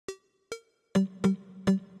The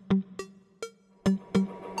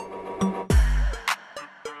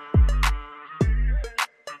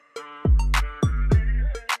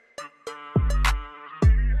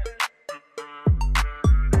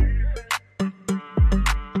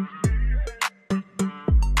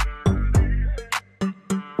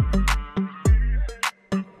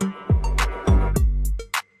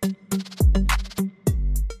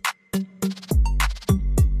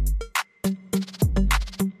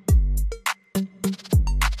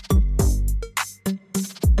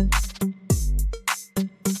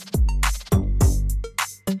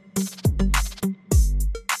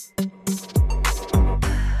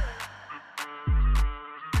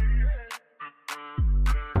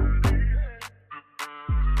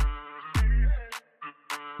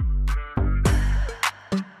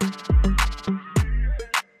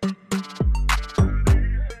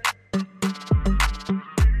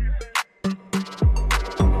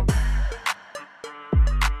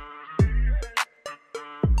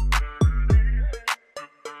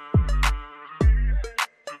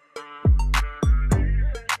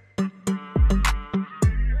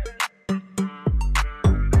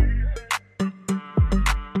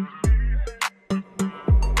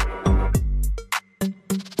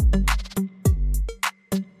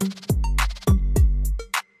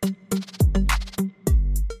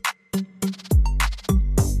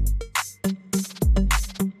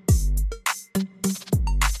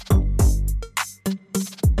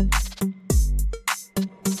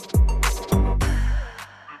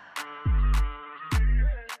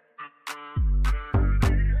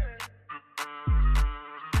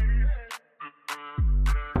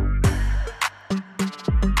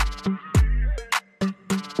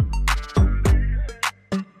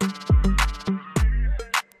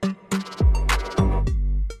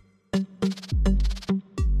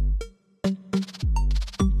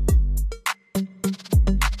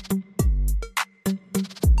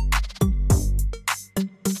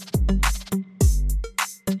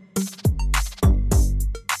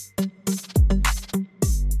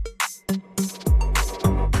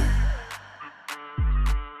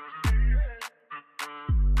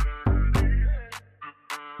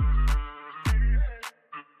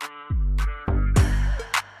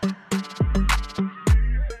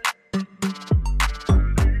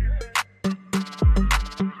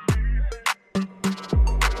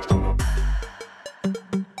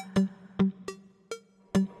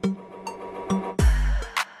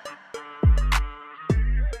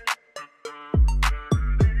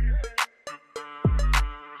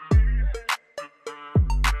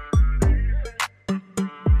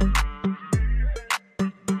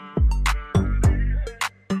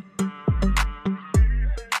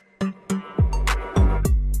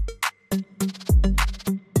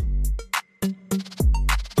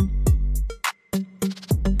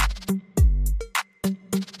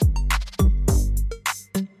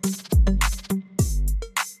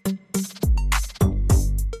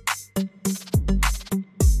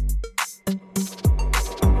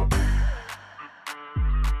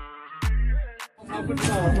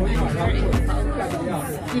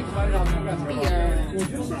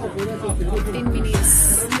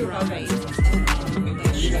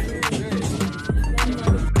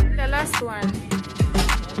last one.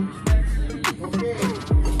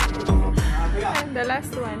 And the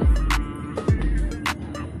last one.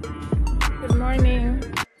 Good morning.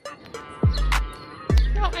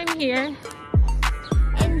 No, I'm here.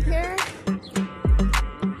 I'm here.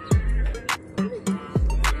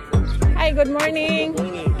 Hi, good morning.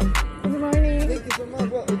 Good morning. Thank you so much.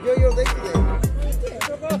 Well, enjoy your day today.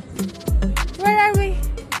 Where are we?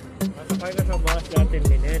 Masakay na sa bus, 10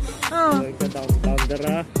 minutes. Oh. So, ito downtown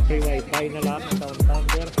dara. May wifi na lang, downtown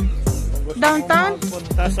der. Kung gusto Downtown? mo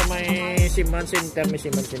punta sa may Siman Center, may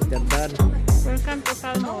Siman Center dan. Welcome to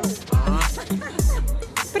Falmouth.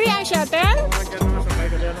 Free ang shuttle? Kung dyan mo, sakay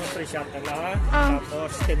ka dyan ng 3 shuttle ha. Ah.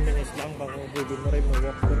 Tapos 10 minutes lang, bago pwede mo rin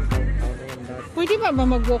mag-walk doon downtown na yan dati. Pwede ba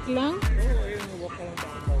mag-walk lang? Oo, yun, mag-walk ka lang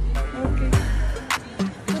downtown. Okay.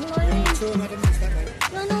 Good morning. So, madam, is that right?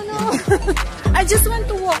 No. I just want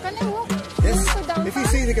to walk. Can I walk? Yes. Go downtown? If you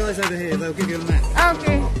see the guys over here, they'll give you a map.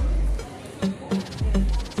 Okay.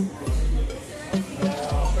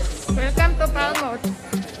 Welcome to Falmouth.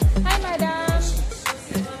 Hi, madam.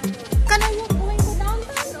 Can I walk going to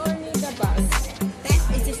downtown or need the bus? That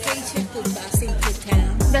is a station to bus into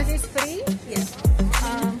town. That is free? Yes.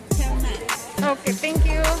 Town map. Okay, thank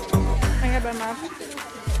you. I have a map.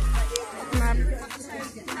 Map.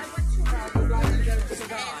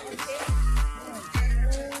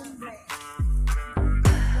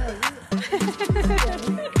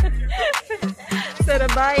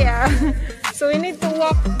 Surabaya. So we need to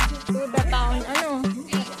walk to the town. Ano?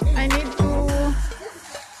 I need to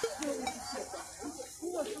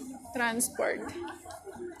transport.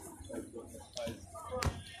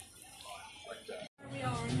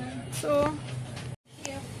 So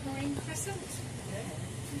Here, Marine Crescent.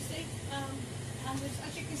 You see, and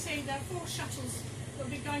as you can see, there are 4 shuttles that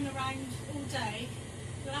will be going around all day.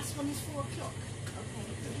 The last one is 4 o'clock.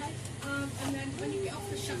 Okay. And then when you get off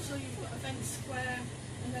the shuttle, you've got Event Square,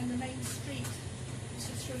 and then the main street, which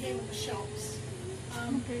is through here with the shops.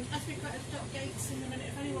 As we got the dock gates in a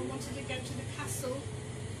minute, if anyone wanted to go to the castle,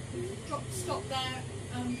 stop there,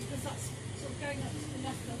 because that's sort of going up to the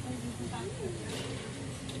left of the back.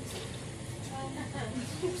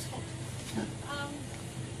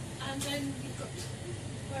 And then you've got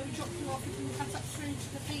where we drop you off, you can cut up through to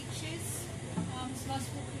the beaches. It's nice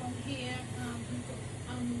walking along here. We've got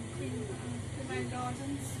Queen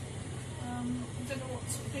Gardens. I don't know what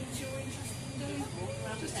sort of things you're interested in doing.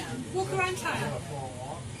 Just walk around town.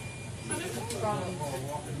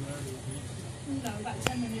 No, about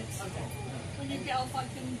 10 minutes. When you get off, I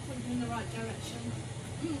can point you in the right direction.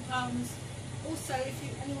 Also, if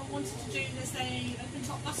anyone wanted to do, there's a open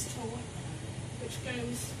top bus tour which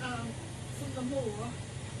goes from the moor.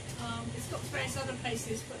 It's got various other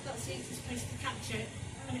places, but that's the easiest place to catch it,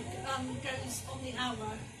 and it goes on the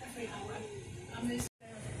hour, every hour.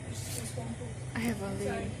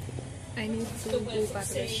 I need to go back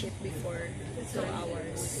to the ship before 2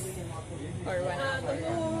 hours or 1 hour,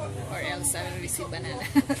 or else I'll receive banana.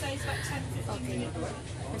 Okay,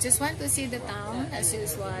 I just want to see the town as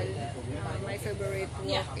usual. My favorite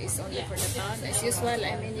walk is only for the town. As usual,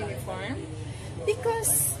 I'm in uniform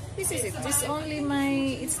because this is it. This is only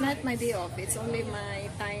it's not my day off. It's only my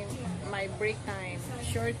time, my break time,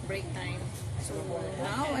 short break time. So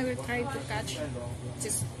now I will try to catch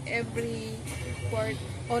just every port.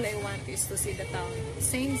 All I want is to see the town.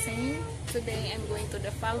 Same. Today I'm going to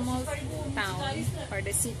the Falmouth town, or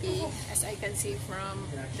the city, as I can see from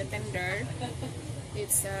the tender.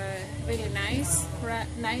 It's a really nice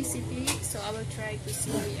city. So I will try to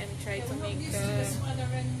see and try to make the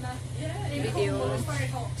video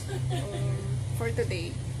for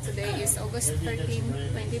today. Today is August 13,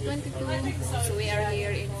 2022. So we are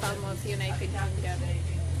here in Falmouth, United Kingdom.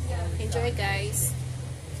 Enjoy, guys.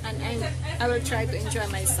 And I will try to enjoy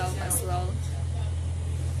myself as well.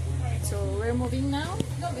 So we're moving now,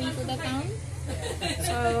 going to the town.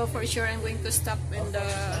 So for sure I'm going to stop in the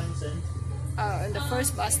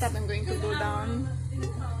first bus stop. I'm going to go down.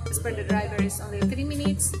 As per the driver, is only 3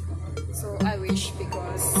 minutes. So I wish,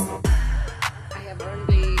 because I have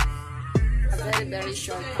only a very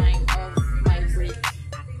short time of my break.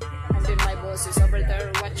 And then my boss is over there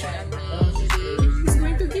watching on me. He's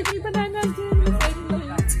going to give me banana again if I'm late.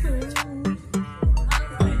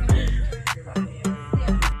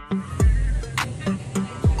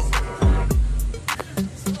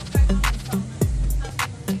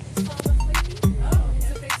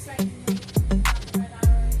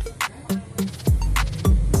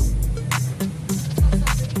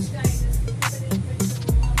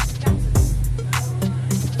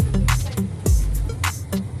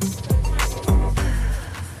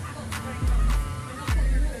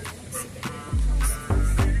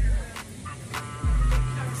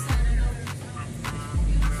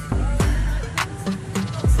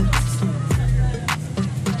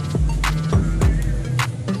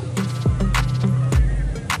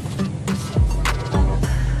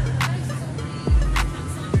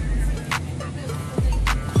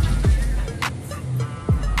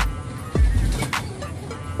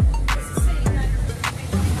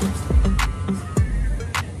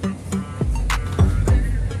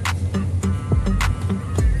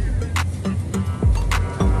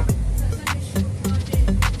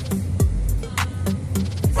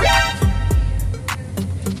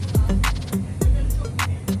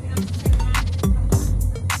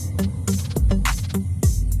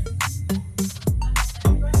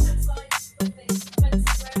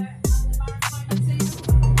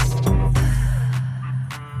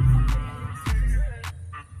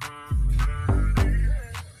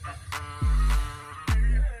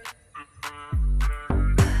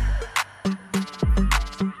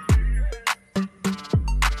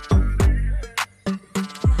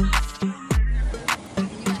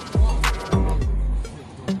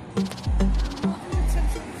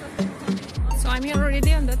 I'm here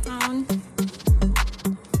already on the town.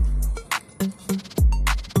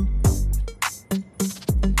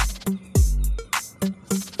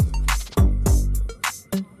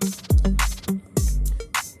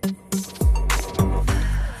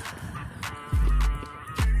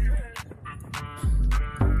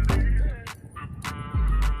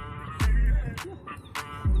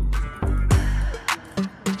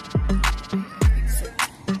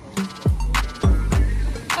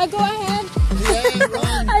 go ahead. Yeah,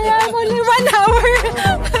 run. I have only 1 hour.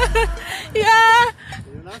 Yeah,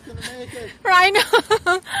 You're not going to make it. right now.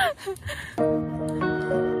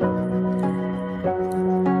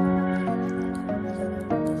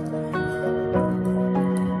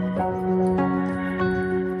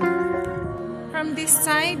 From this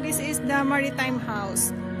side, this is the Maritime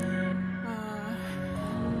House.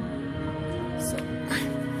 So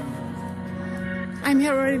I'm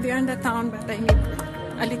here already on the town, but I need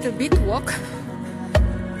a little bit walk.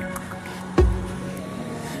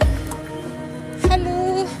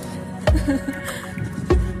 Hello.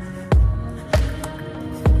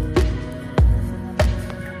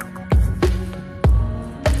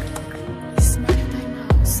 This is Maritime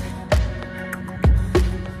House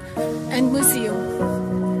and museum.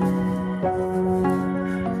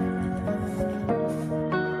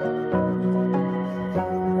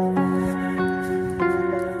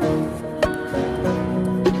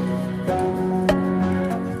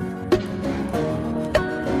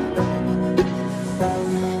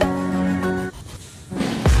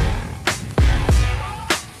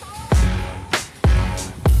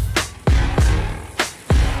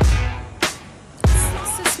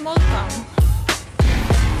 Small town.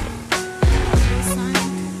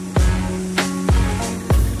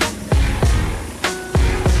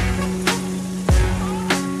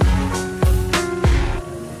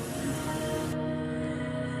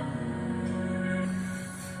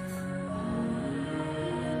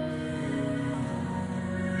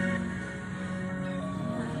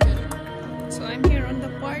 So I'm here on the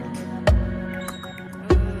park.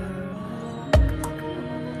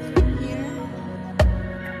 From here.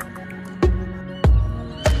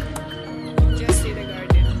 Just see the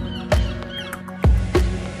garden.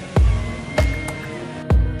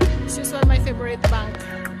 This is one of my favorite bank.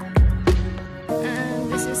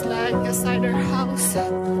 And this is like a cider house.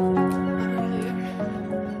 Over here.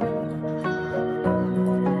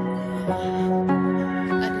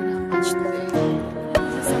 I don't know much today.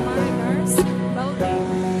 This is a mariner's building.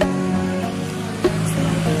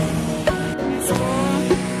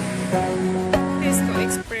 Disco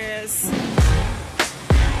Express.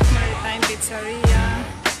 Maritime Pizzeria.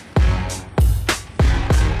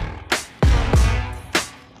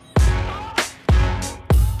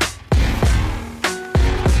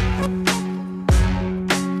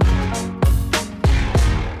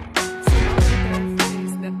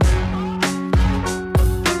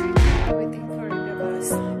 Waiting for the bus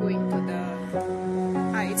going to the...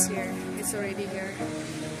 it's here. It's already here.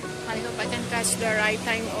 I hope I can catch the right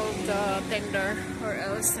time of the tender, or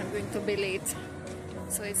else I'm going to be late.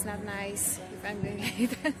 So it's not nice if I'm being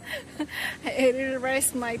late. I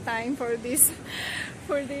reversed my time for this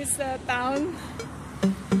town,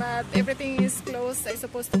 but everything is closed. I'm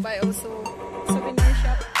supposed to buy also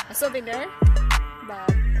souvenir,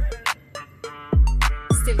 but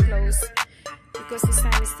still closed because this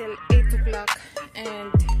time is still 8 o'clock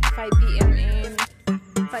and 5 p.m. in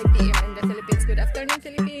the Philippines. Good afternoon,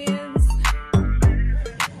 Philippines.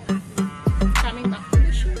 Coming back to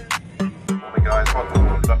the ship. Morning guys,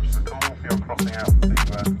 welcome to Duchess of Cornwall for your crossing out to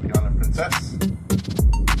the Island Princess. For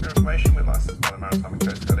your information, we're licensed by the Maritime and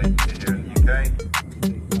Coast Guard Agency.